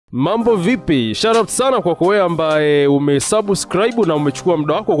Mambo vipi? Shout out sana kwa wewe ambaye umesubscribe na umechukua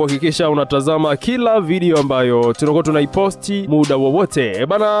muda wako kuhakikisha unatazama kila video ambayo tunakuwa tunaiposti muda wowote.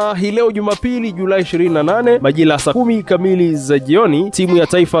 Bana, hii leo Jumapili Julai 28 majira saa 10 kamili za jioni, timu ya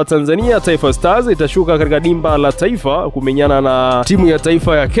taifa Tanzania Taifa Stars itashuka katika dimba la taifa kumenyana na timu ya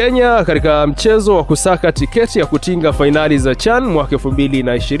taifa ya Kenya katika mchezo wa kusaka tiketi ya kutinga finali za CHAN mwaka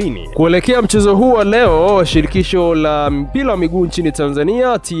 2020. Kuelekea mchezo huu wa leo, shirikisho la mpira wa miguu nchini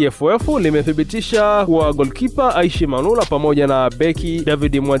Tanzania TFF limethibitisha kuwa goalkeeper AISHI MANULA pamoja na beki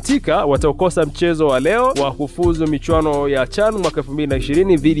MWANTIKA watakosa mchezo wa leo wa kufuzu michuano ya CHAN mwaka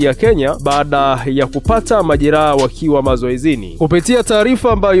 2020 dhidi ya Kenya baada ya kupata majeraha wakiwa mazoezini. Kupitia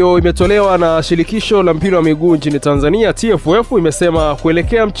taarifa ambayo imetolewa na shirikisho la mpira wa miguu nchini Tanzania TFF imesema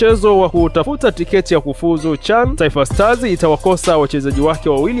kuelekea mchezo wa kutafuta tiketi ya kufuzu CHAN, Taifa Stars itawakosa wachezaji wake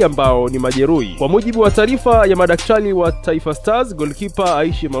wawili ambao ni majeruhi. Kwa mujibu wa taarifa ya madaktari wa Taifa Stars, goalkeeper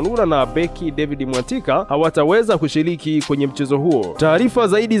AISHI MANULA na beki MWANTIKA hawataweza kushiriki kwenye mchezo huo. Taarifa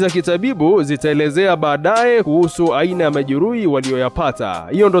zaidi za kitabibu zitaelezea baadaye kuhusu aina ya majeruhi walioyapata.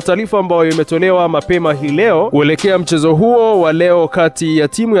 Hiyo ndo taarifa ambayo imetolewa mapema hii leo kuelekea mchezo huo wa leo kati ya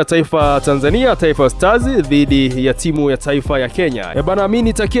timu ya taifa Tanzania Taifa Stars dhidi ya timu ya taifa ya Kenya. Bana, mimi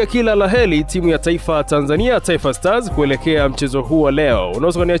nitakia kila laheri timu ya taifa Tanzania Taifa Stars kuelekea mchezo huo wa leo.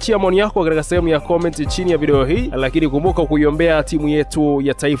 Unaweza kuniachia maoni yako katika sehemu ya comment chini ya video hii, lakini kumbuka kuiombea timu yetu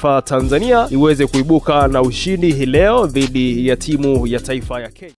ya taifa Tanzania iweze kuibuka na ushindi hii leo dhidi ya timu ya taifa ya Kenya.